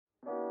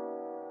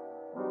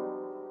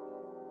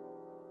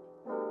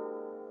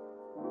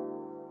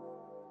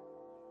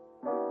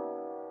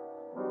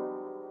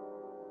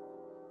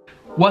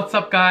What's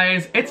up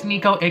guys, it's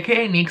Nico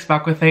aka Neeks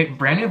back with a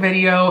brand new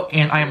video,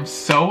 and I am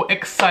so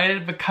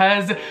excited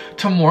because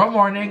tomorrow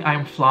morning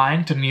I'm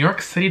flying to New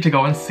York City to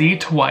go and see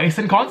Twice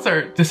in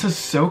concert. This is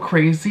so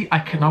crazy. I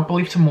cannot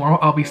believe tomorrow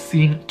I'll be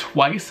seeing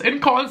Twice in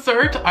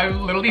concert.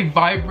 I'm literally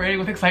vibrating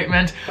with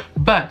excitement,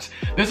 but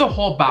there's a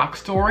whole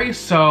backstory,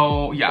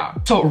 so yeah.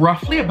 So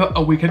roughly about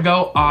a week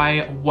ago,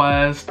 I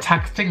was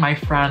texting my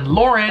friend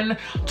Lauren,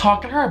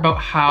 talking to her about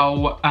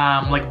how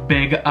like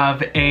big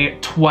of a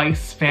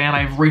Twice fan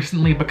I've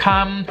recently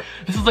become.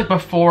 This is like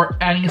before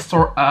any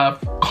sort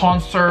of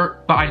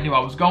concert that I knew I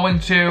was going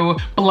to.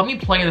 But let me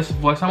play this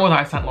voice note that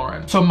I sent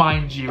Lauren. So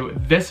mind you,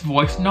 this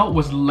voice note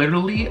was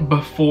literally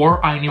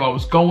before I knew I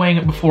was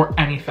going, before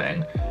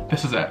anything.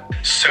 This is it.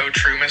 So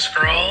true, Miss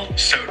Girl,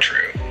 so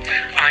true.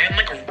 I am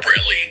like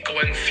really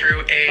going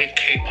through a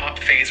K-pop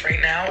phase right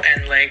now,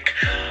 and like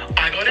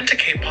I got into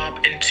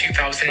K-pop in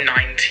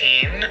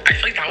 2019. I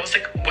feel like that was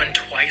like when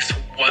Twice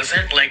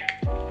wasn't like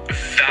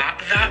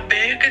that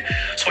big,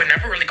 so I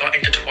never really got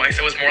into Twice.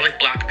 It was more like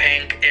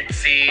Blackpink,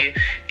 ITZY,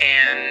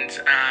 and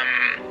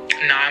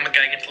now I'm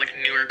getting into like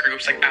newer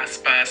groups like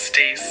aespa,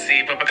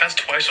 Stacy, but because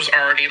Twice was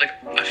already like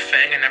a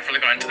thing, I never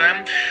really got into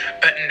them.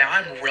 But now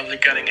I'm really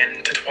getting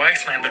into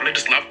Twice, and I literally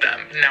just love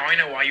them. Now I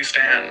know why you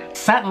stan.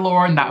 Sent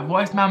Lauren that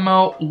voice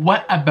memo.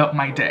 What about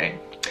my day?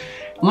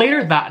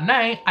 Later that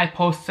night, I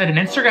posted an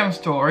Instagram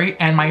story,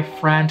 and my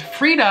friend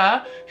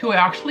Frida, who I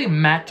actually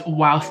met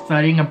while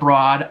studying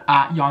abroad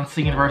at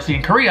Yonsei University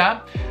in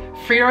Korea,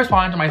 Frida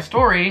responded to my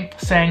story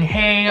saying,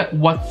 "Hey,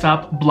 what's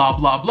up, blah,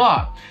 blah,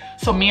 blah."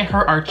 So me and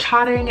her are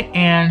chatting,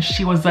 and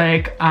she was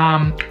like,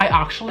 I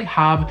actually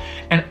have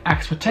an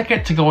extra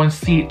ticket to go and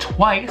see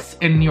Twice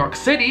in New York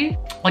City.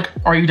 Like,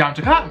 are you down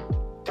to come?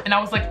 And I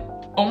was like,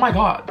 oh my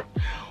God,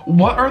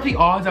 what are the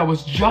odds I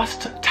was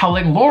just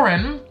telling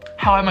Lauren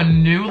how I'm a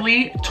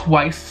newly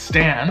Twice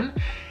stan,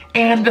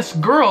 and this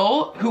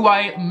girl who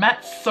I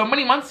met so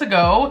many months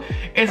ago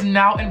is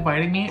now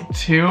inviting me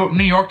to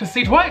New York to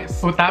see Twice.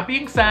 So with that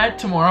being said,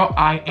 tomorrow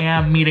I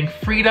am meeting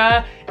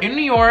Frida in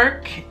New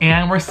York,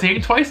 and we're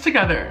seeing Twice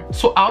together.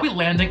 So I'll be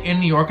landing in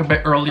New York a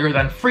bit earlier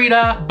than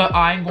Frida, but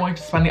I'm going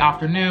to spend the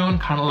afternoon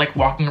kind of like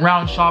walking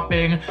around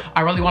shopping.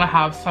 I really want to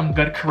have some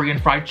good Korean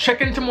fried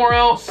chicken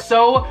tomorrow,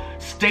 so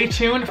stay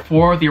tuned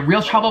for the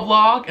real travel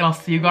vlog, and I'll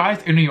see you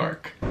guys in New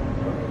York.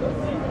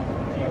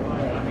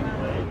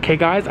 Okay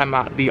guys, I'm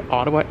at the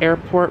Ottawa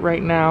airport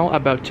right now,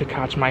 about to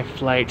catch my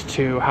flight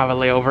to have a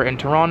layover in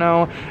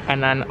Toronto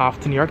and then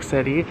off to New York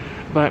City.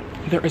 But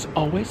there is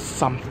always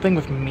something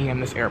with me in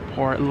this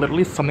airport.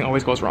 Literally something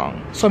always goes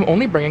wrong. So I'm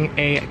only bringing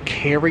a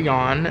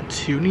carry-on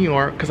to New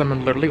York because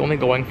I'm literally only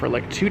going for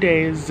like 2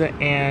 days,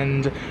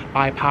 and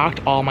I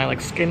packed all my like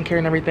skincare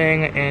and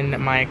everything in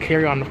my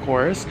carry-on, of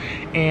course,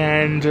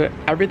 and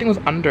everything was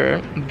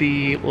under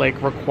the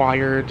like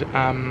required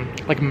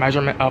like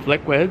measurement of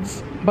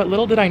liquids. But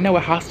little did I know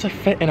it has to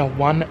fit in a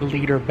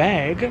 1-liter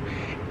bag.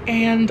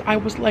 And I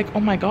was like, oh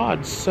my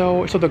God.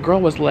 So the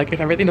girl was like, if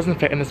everything doesn't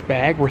fit in this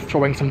bag, we're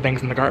throwing some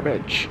things in the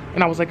garbage.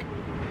 And I was like,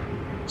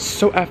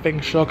 so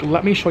effing shook.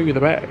 Let me show you the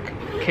bag.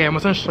 Okay, I'm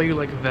just gonna show you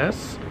like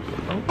this.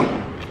 Oh.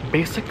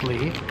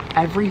 Basically,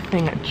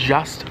 everything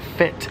just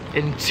fit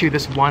into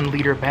this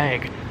 1-liter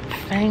bag.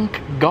 Thank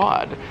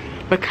God.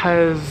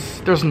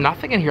 Because there's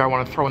nothing in here I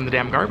want to throw in the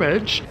damn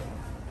garbage.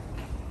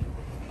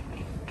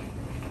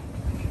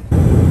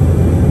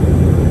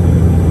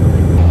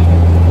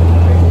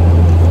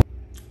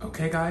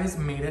 Okay guys,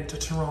 made it to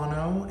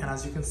Toronto, and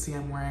as you can see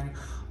I'm wearing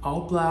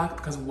all black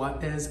because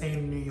what is a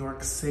New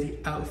York City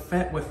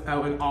outfit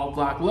without an all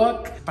black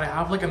look? But I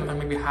have like another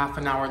maybe half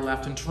an hour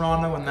left in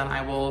Toronto, and then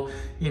I will,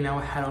 you know,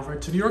 head over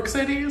to New York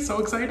City. So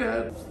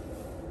excited.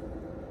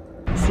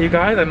 So you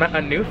guys, I met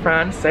a new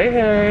friend. Say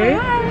hey.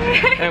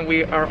 Hi. And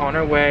we are on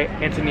our way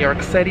into New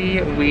York City.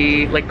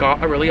 We like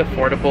got a really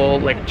affordable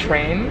like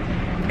train.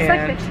 It's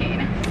like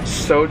 15.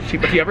 So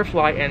cheap. If you ever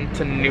fly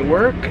into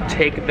Newark,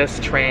 take this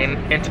train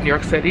into New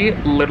York City,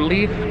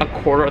 literally a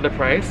quarter of the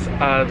price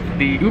of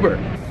the Uber.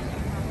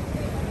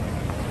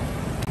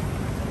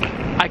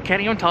 I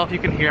can't even tell if you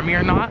can hear me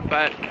or not,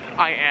 but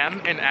I am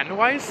in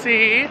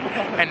NYC,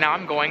 and now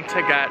I'm going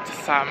to get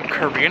some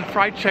Korean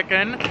fried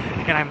chicken,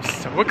 and I'm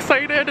so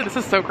excited. This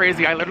is so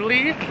crazy. I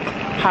literally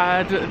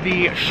had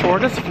the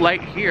shortest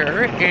flight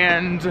here,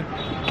 and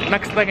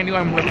next thing I knew,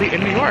 I'm literally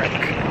in New York.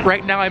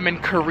 Right now I'm in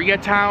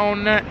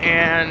Koreatown,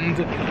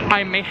 and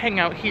I may hang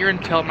out here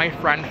until my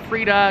friend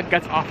Frida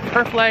gets off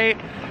her flight,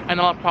 and then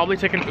I'll probably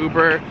take an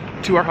Uber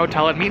to our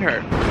hotel and meet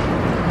her.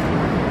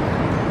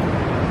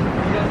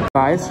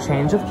 Guys,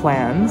 change of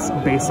plans.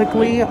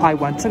 Basically, I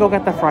went to go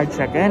get the fried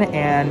chicken,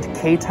 and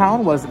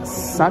K-Town was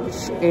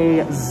such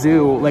a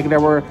zoo. Like, there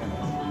were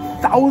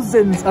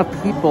thousands of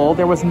people.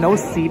 There was no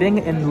seating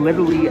in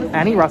literally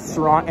any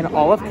restaurant in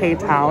all of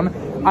K-Town.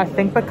 I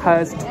think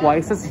because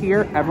Twice is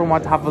here, everyone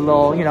wanted to have a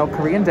little, you know,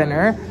 Korean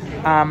dinner.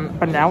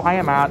 But now I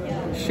am at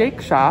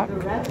Shake Shack.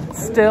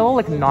 Still,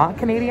 like, not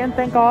Canadian,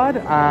 thank God.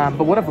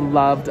 But would have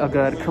loved a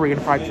good Korean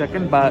fried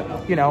chicken,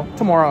 but, you know,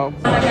 tomorrow.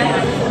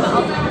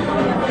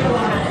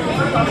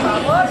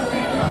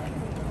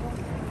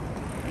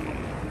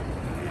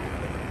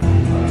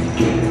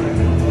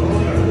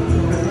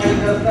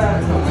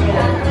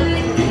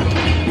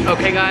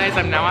 Okay guys,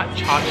 I'm now at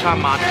Cha Cha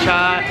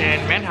Matcha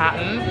in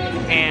Manhattan,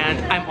 and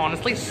I'm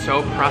honestly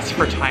so pressed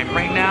for time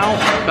right now,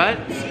 but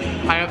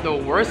I have the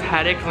worst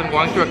headache because I'm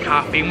going through a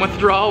caffeine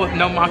withdrawal with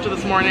no matcha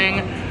this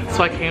morning.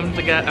 So I came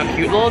to get a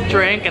cute little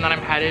drink, and then I'm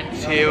headed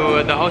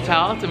to the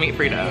hotel to meet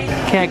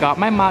Frida. Okay, I got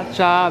my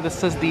matcha.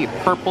 This is the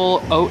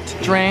purple oat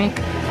drink.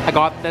 I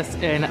got this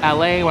in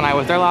LA when I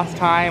was there last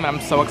time, and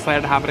I'm so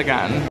excited to have it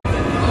again.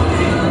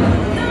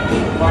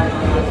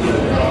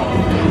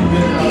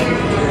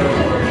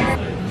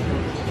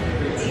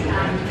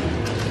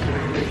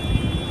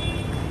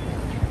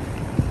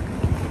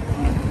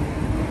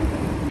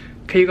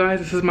 Okay you guys,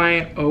 this is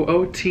my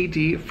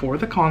OOTD for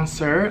the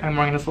concert. I'm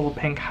wearing this little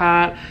pink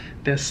hat,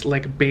 this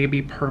like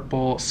baby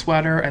purple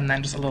sweater, and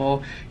then just a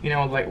little, you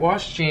know, light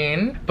wash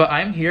jean. But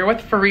I'm here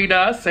with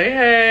Frida. Say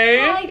hey!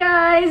 Hi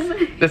guys!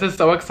 This is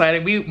so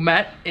exciting. We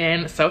met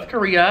in South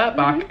Korea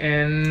back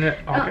in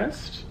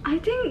August? I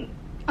think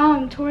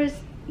towards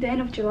the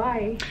end of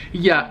July.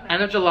 Yeah,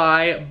 end of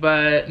July,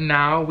 but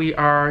now we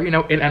are, you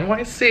know, in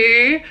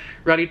NYC,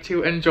 ready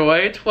to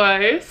enjoy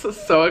Twice.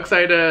 So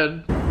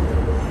excited.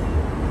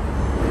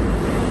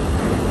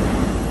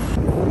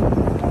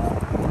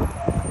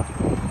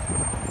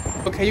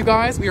 Okay you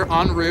guys, we are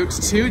en route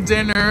to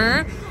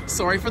dinner.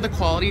 Sorry for the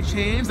quality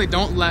change. They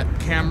don't let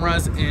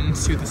cameras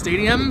into the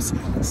stadiums.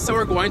 So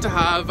we're going to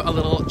have a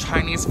little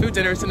Chinese food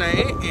dinner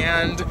tonight,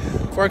 and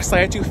we're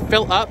excited to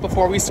fill up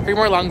before we scream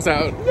our lungs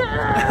out.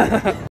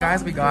 Yeah!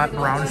 Guys, we got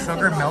brown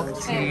sugar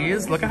milk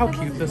teas. Look at how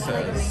cute this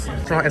is.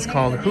 It's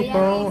called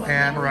Hupo,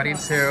 and we're ready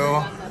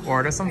to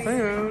order some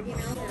food.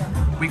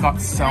 We got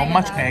so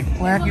much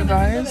eggplant, you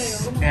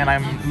guys, and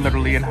I'm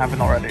literally in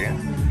heaven already.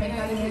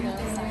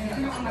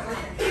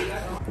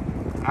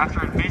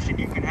 After admission,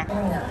 you can have...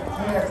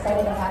 We are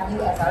excited to have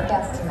you as our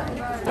guest tonight.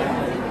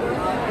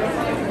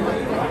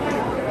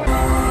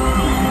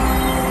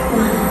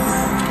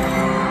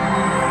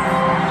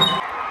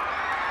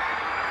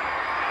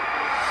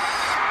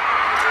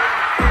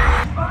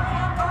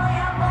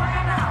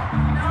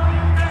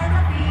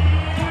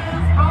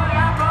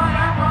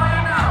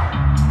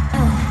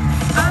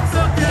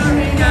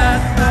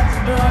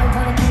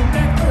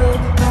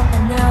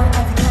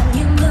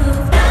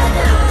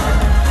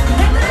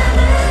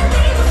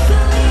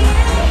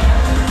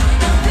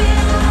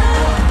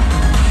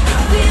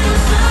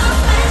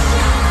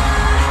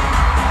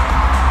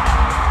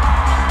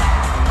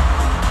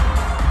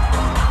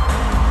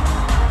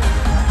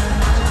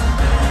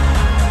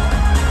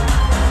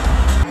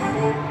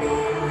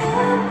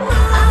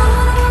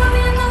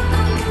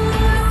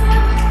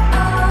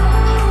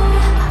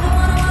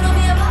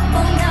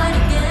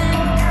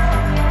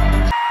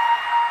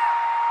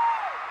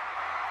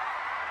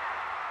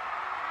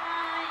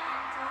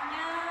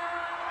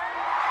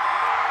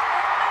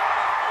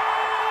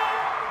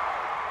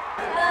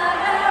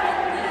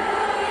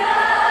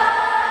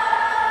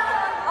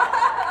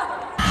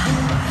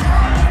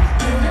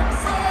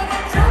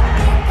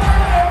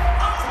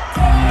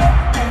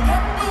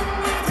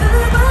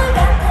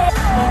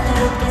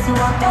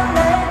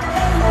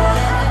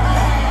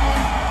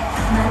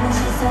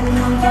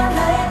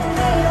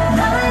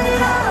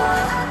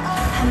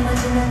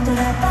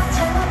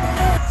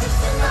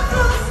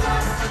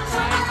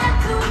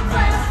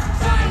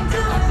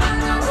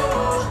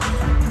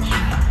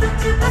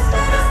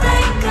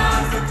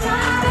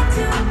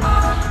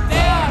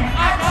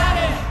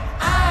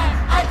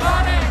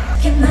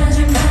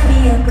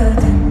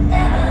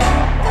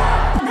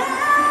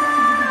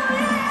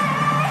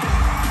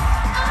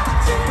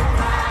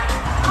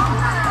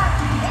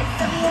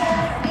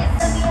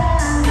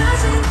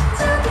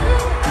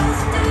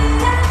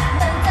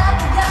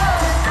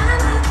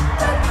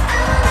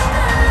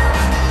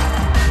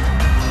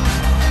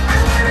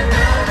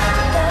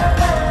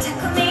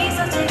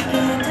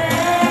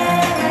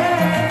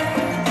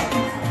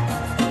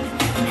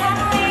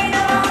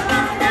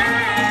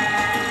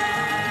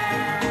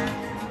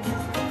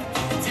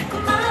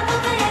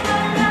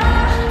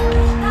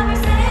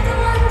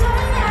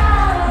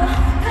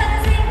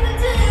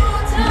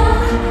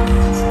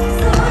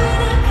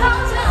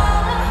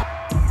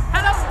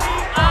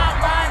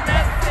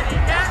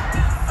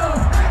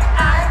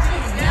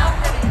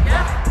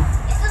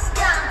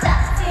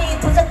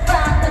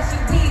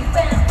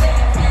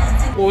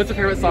 What was your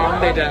favorite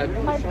song they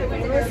did? My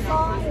favorite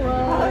song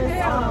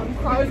was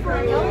Cry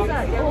for You.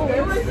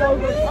 It was so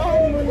good.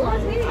 And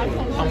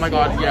Moonlight. Oh my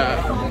god,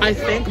 yeah. I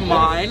think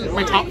mine,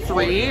 my top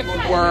three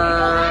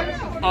were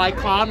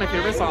Icon, my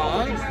favorite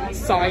song.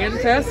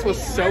 Scientist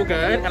was so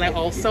good, and I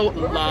also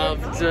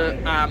loved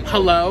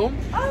Hello.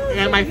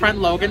 And my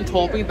friend Logan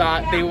told me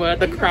that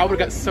the crowd would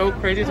get so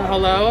crazy to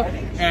Hello,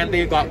 and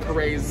they got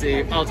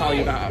crazy. I'll tell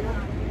you that.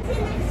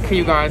 Okay,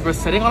 you guys, we're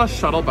sitting on a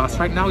shuttle bus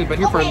right now. We've been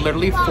here for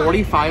literally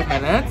 45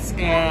 minutes,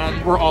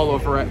 and we're all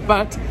over it.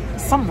 But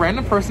some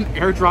random person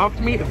airdropped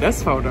me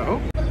this photo.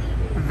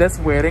 This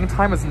waiting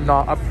time is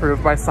not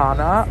approved by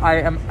Sana. I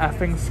am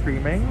effing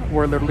screaming.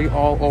 We're literally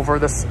all over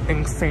this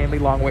insanely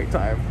long wait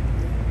time.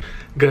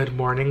 Good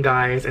morning,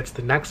 guys. It's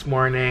the next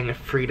morning.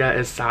 Frida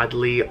is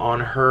sadly on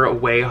her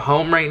way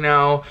home right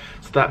now,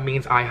 so that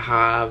means I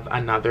have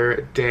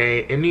another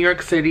day in New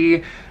York City.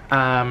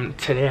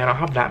 Today I don't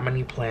have that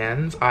many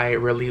plans. I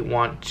really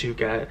want to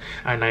get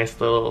a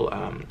nice little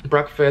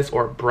breakfast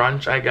or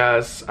brunch, I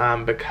guess,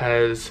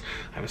 because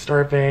I'm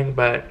starving.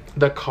 But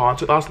the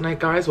concert last night,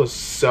 guys, was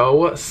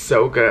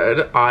so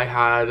good. I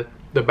had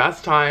the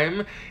best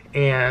time,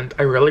 and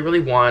I really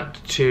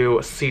want to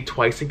see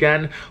Twice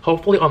again,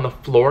 hopefully on the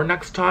floor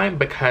next time,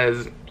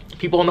 because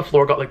people on the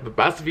floor got like the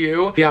best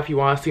view. Yeah, if you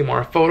want to see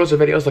more photos or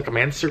videos, look at my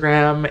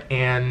Instagram,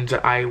 and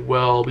I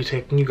will be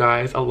taking you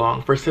guys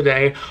along for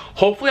today.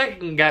 Hopefully I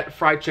can get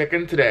fried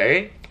chicken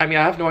today. I mean,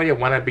 I have no idea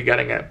when I'd be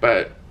getting it,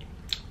 but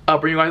I'll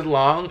bring you guys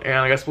along and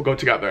I guess we'll go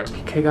together.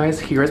 Okay guys,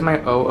 here's my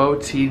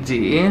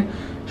OOTD.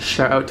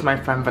 Shout out to my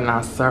friend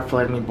Vanessa for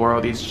letting me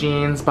borrow these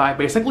jeans. But I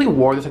basically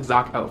wore this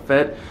exact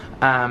outfit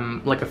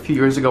like a few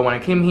years ago when I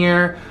came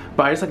here.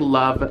 But I just like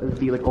love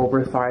the like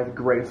oversized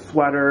gray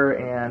sweater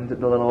and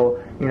the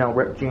little, you know,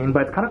 ripped jean.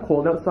 But it's kind of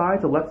cold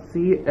outside, so let's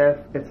see if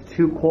it's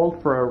too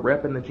cold for a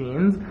rip in the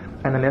jeans.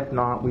 And then if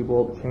not, we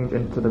will change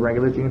into the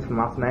regular jeans from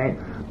last night.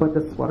 But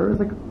the sweater is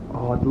like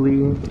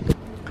oddly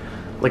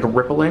like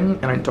rippling,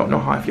 and I don't know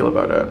how I feel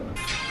about it.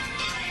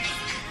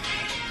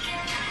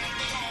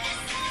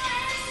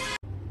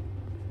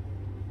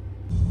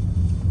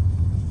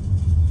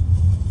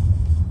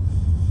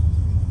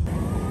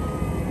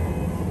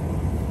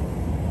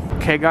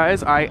 Okay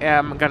guys, I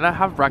am gonna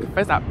have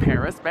breakfast at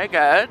Paris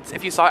Baguette.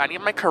 If you saw any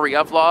of my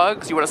Korea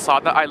vlogs, you would have saw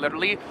that I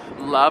literally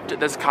loved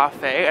this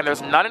cafe, and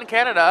there's none in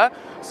Canada,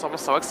 so I'm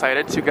so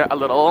excited to get a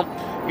little,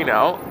 you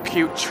know,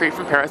 cute treat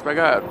from Paris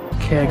Baguette.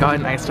 Okay, I got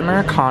an iced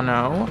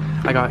Americano,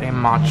 I got a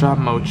matcha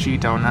mochi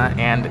donut,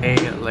 and a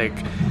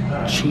like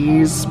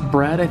cheese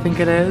bread, I think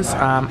it is.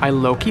 I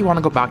low-key want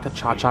to go back to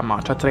Cha Cha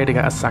Matcha today to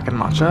get a second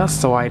matcha,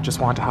 so I just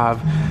want to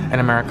have an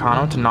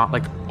Americano to not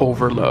like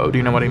overload,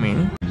 you know what I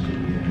mean?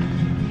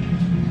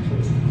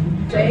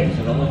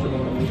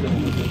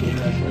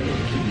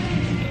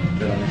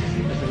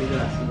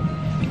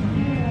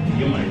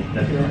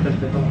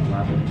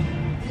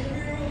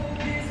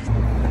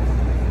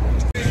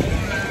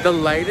 The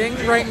lighting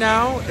right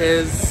now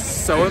is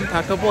so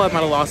impeccable, I'm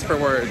at a loss for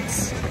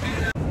words.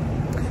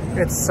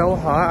 It's so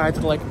hot, I had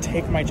to like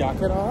take my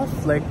jacket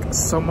off, like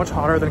so much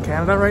hotter than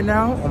Canada right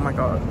now. Oh my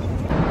god.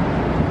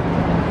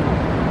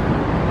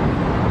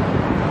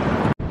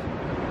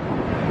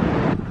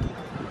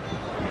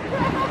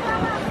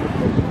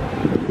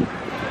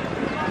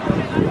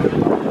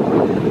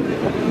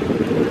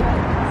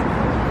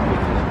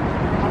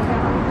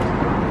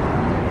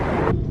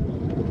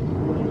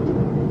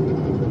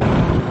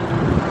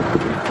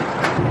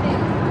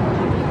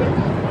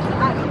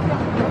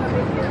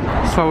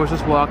 So I was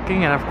just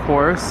walking, and of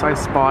course I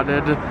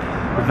spotted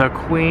the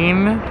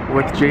Queen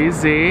with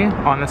Jay-Z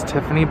on this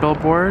Tiffany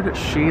billboard.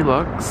 She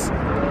looks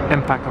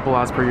impeccable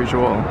as per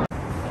usual.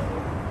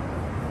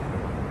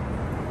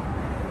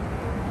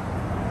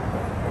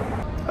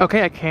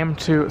 Okay, I came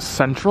to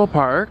Central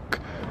Park.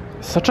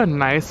 Such a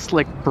nice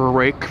like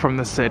break from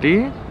the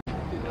city.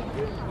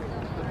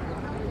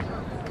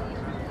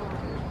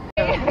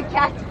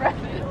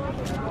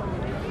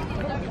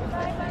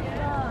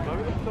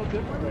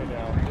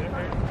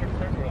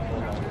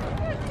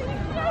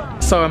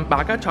 So I'm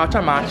back at Cha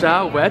Cha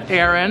Matcha with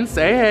Erin.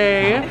 Say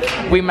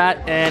hey! We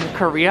met in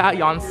Korea at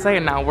Yonsei,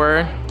 and now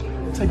we're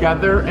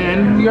together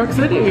in New York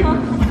City.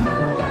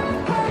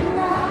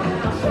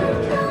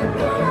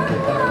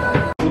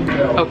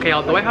 Okay,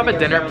 although I have a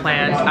dinner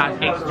planned at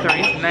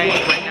 8:30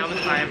 tonight, right now the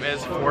time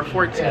is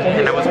 4:14,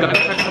 and I was gonna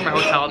check into my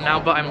hotel now,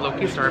 but I'm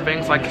low-key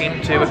starving, so I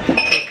came to a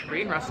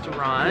Korean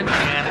restaurant,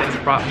 and it's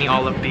brought me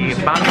all of the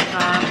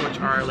banchan, which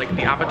are like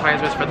the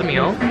appetizers for the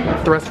meal.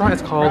 The restaurant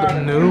is called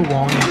Nu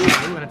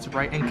Wonju, and it's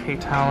right in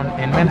K-Town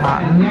in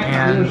Manhattan,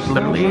 and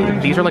literally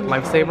these are like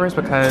lifesavers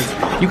because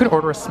you can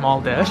order a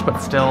small dish but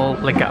still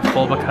like get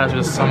full because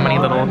there's so many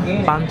little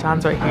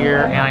banchans right here,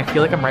 and I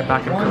feel like I'm right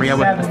back in Korea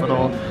with this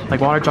little like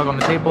water jug on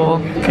the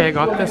table. Okay, I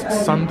got this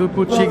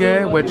sundubu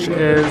jjigae, which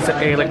is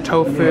a like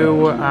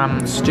tofu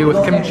stew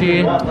with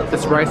kimchi,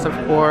 this rice of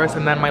course,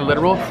 and then my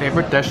literal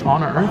favorite dish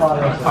on earth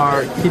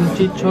are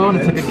kimchi cho.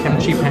 It's like a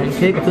kimchi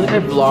pancake. I feel like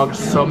I've vlogged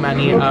so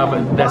many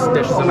of this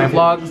dishes in my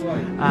vlogs.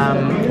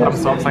 I'm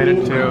so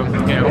excited to,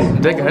 you know,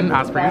 dig in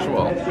as per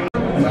usual.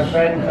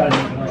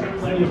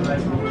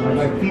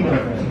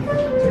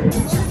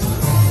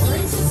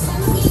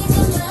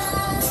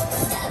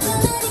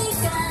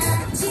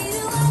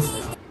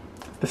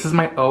 This is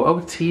my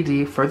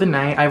OOTD for the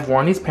night. I've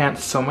worn these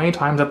pants so many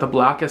times that the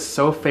black is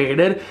so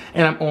faded,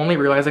 and I'm only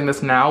realizing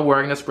this now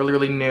wearing this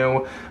really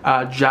new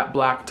jet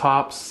black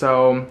top.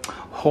 So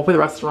hopefully the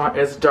restaurant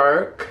is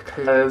dark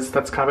because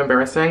that's kind of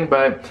embarrassing.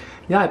 But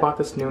yeah, I bought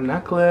this new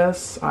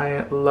necklace.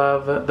 I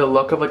love the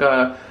look of like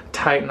a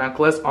tight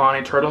necklace on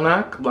a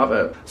turtleneck. Love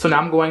it. So now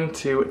I'm going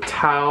to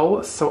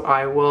Tao, so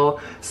I will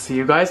see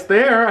you guys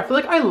there. I feel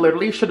like I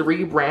literally should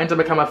rebrand and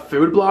become a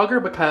food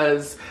blogger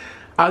because,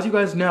 as you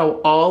guys know,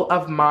 all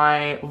of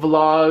my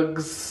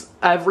vlogs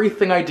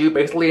everything I do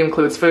basically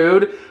includes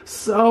food,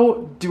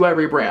 so do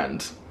every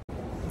brand.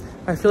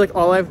 I feel like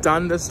all I've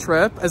done this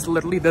trip is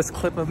literally this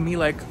clip of me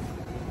like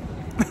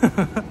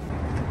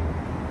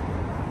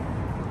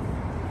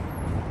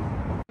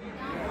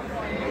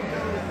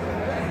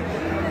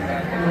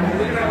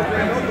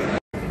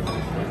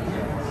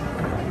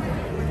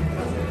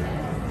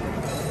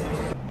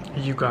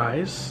You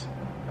guys,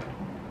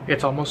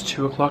 it's almost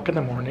 2 o'clock in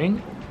the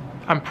morning.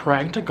 I'm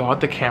praying to God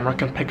the camera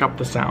can pick up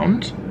the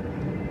sound.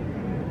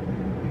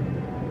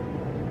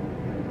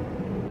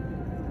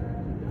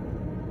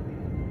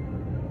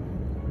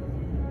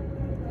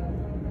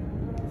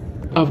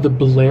 Of the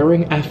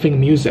blaring effing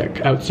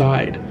music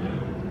outside.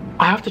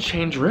 I have to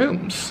change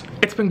rooms.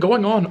 It's been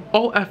going on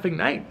all effing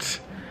night.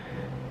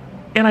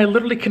 And I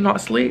literally cannot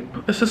sleep.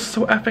 This is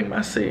so effing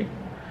messy.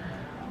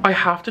 I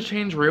have to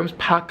change rooms,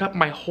 pack up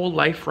my whole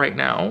life right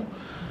now.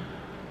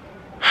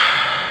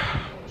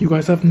 You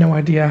guys have no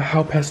idea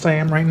how pissed I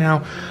am right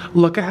now.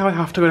 Look at how I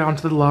have to go down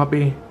to the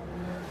lobby.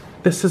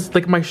 This is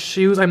like my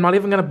shoes. I'm not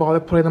even gonna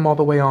bother putting them all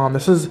the way on.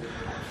 This is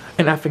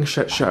an effing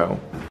shit show.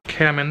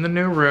 Okay, I'm in the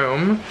new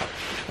room.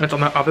 And it's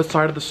on the other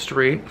side of the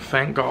street,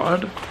 thank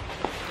God.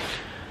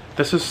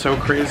 This is so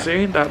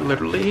crazy that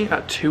literally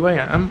at 2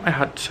 a.m. I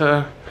had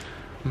to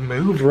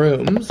move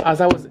rooms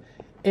as I was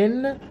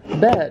in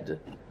bed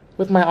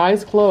with my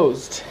eyes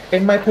closed,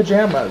 in my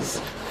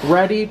pajamas,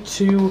 ready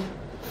to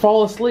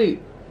fall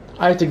asleep.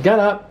 I had to get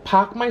up,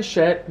 pack my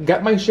shit,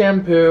 get my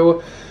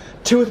shampoo,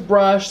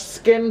 toothbrush,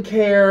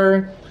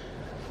 skincare,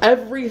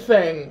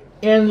 everything,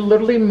 and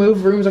literally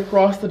move rooms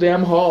across the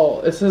damn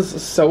hall. This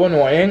is so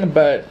annoying,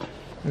 but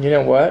you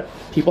know what?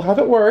 People have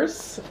it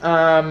worse.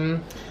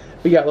 But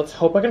yeah, let's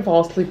hope I can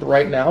fall asleep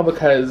right now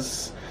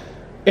because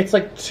it's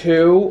like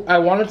 2. I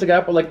wanted to get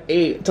up at like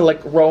 8 to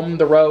like roam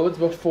the roads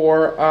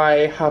before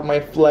I have my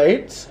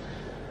flight.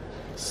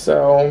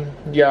 So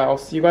yeah, I'll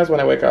see you guys when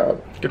I wake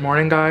up. Good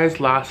morning, guys.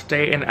 Last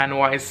day in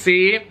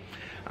NYC.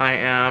 I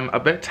am a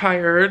bit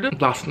tired.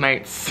 Last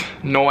night's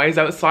noise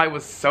outside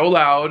was so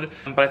loud,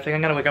 but I think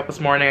I'm gonna wake up this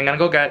morning. I'm gonna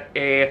go get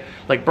a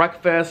like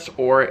breakfast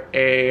or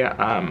a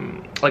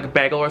like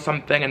bagel or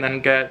something, and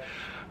then get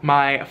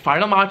my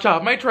final matcha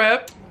of my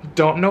trip.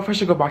 Don't know if I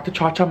should go back to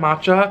Cha-Cha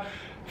Matcha.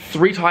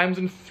 3 times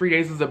in 3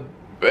 days is a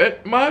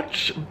bit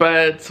much,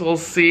 but we'll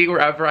see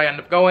wherever I end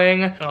up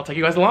going, and I'll take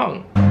you guys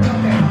along.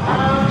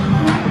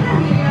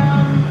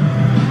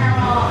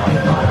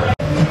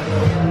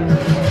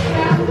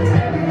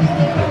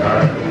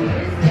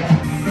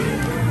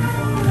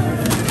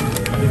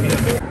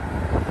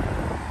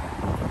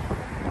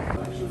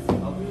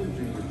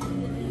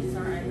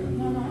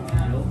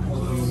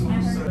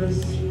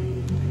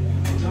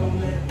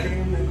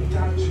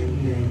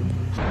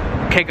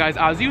 Okay guys,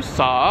 as you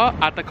saw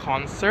at the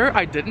concert,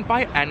 I didn't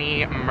buy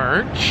any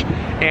merch,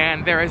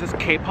 and there is this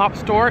K-pop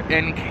store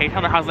in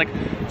K-Town that has like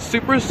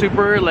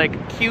super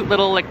like cute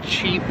little like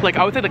cheap, like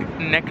I would say like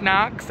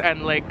knickknacks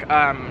and like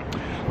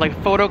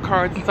photo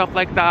cards and stuff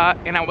like that.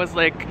 And I was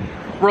like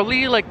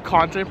really like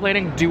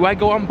contemplating, do I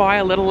go and buy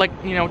a little like,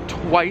 you know,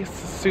 Twice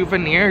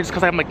souvenir just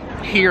because I'm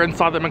like here and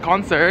saw them in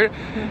concert?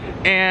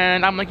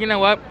 And I'm like, you know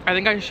what, I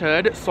think I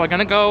should. So I'm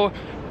gonna go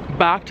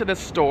back to the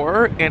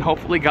store and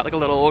hopefully get like a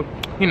little,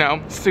 you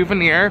know,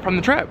 souvenir from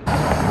the trip.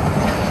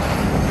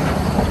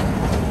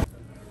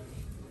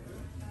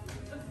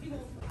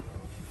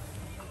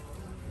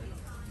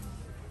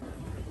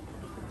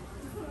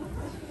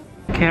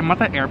 Okay, I'm at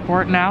the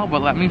airport now,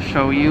 but let me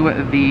show you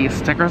the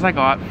stickers I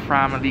got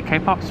from the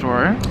K-pop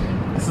store.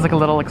 This is like a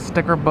little like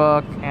sticker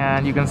book,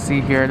 and you can see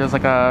here there's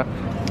like a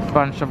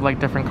bunch of like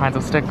different kinds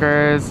of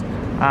stickers.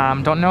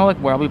 Don't know like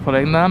where I'll be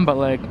putting them, but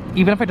like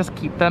even if I just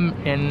keep them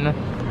in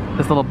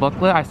this little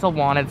booklet, I still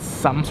wanted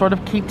some sort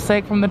of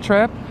keepsake from the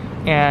trip,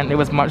 and it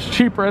was much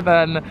cheaper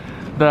than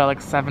the like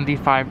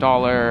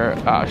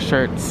 $75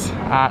 shirts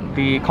at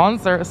the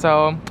concert,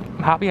 so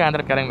I'm happy I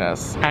ended up getting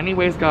this.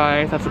 Anyways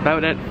guys, that's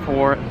about it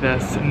for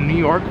this New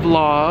York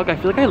vlog. I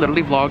feel like I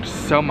literally vlogged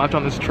so much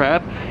on this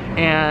trip,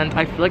 and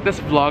I feel like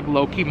this vlog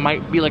low-key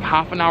might be like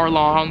half an hour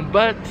long,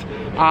 but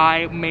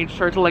I made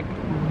sure to like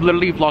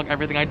literally vlog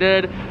everything I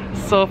did.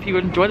 So if you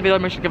enjoyed the video,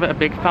 make sure to give it a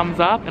big thumbs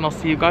up, and I'll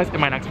see you guys in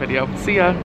my next video. See ya!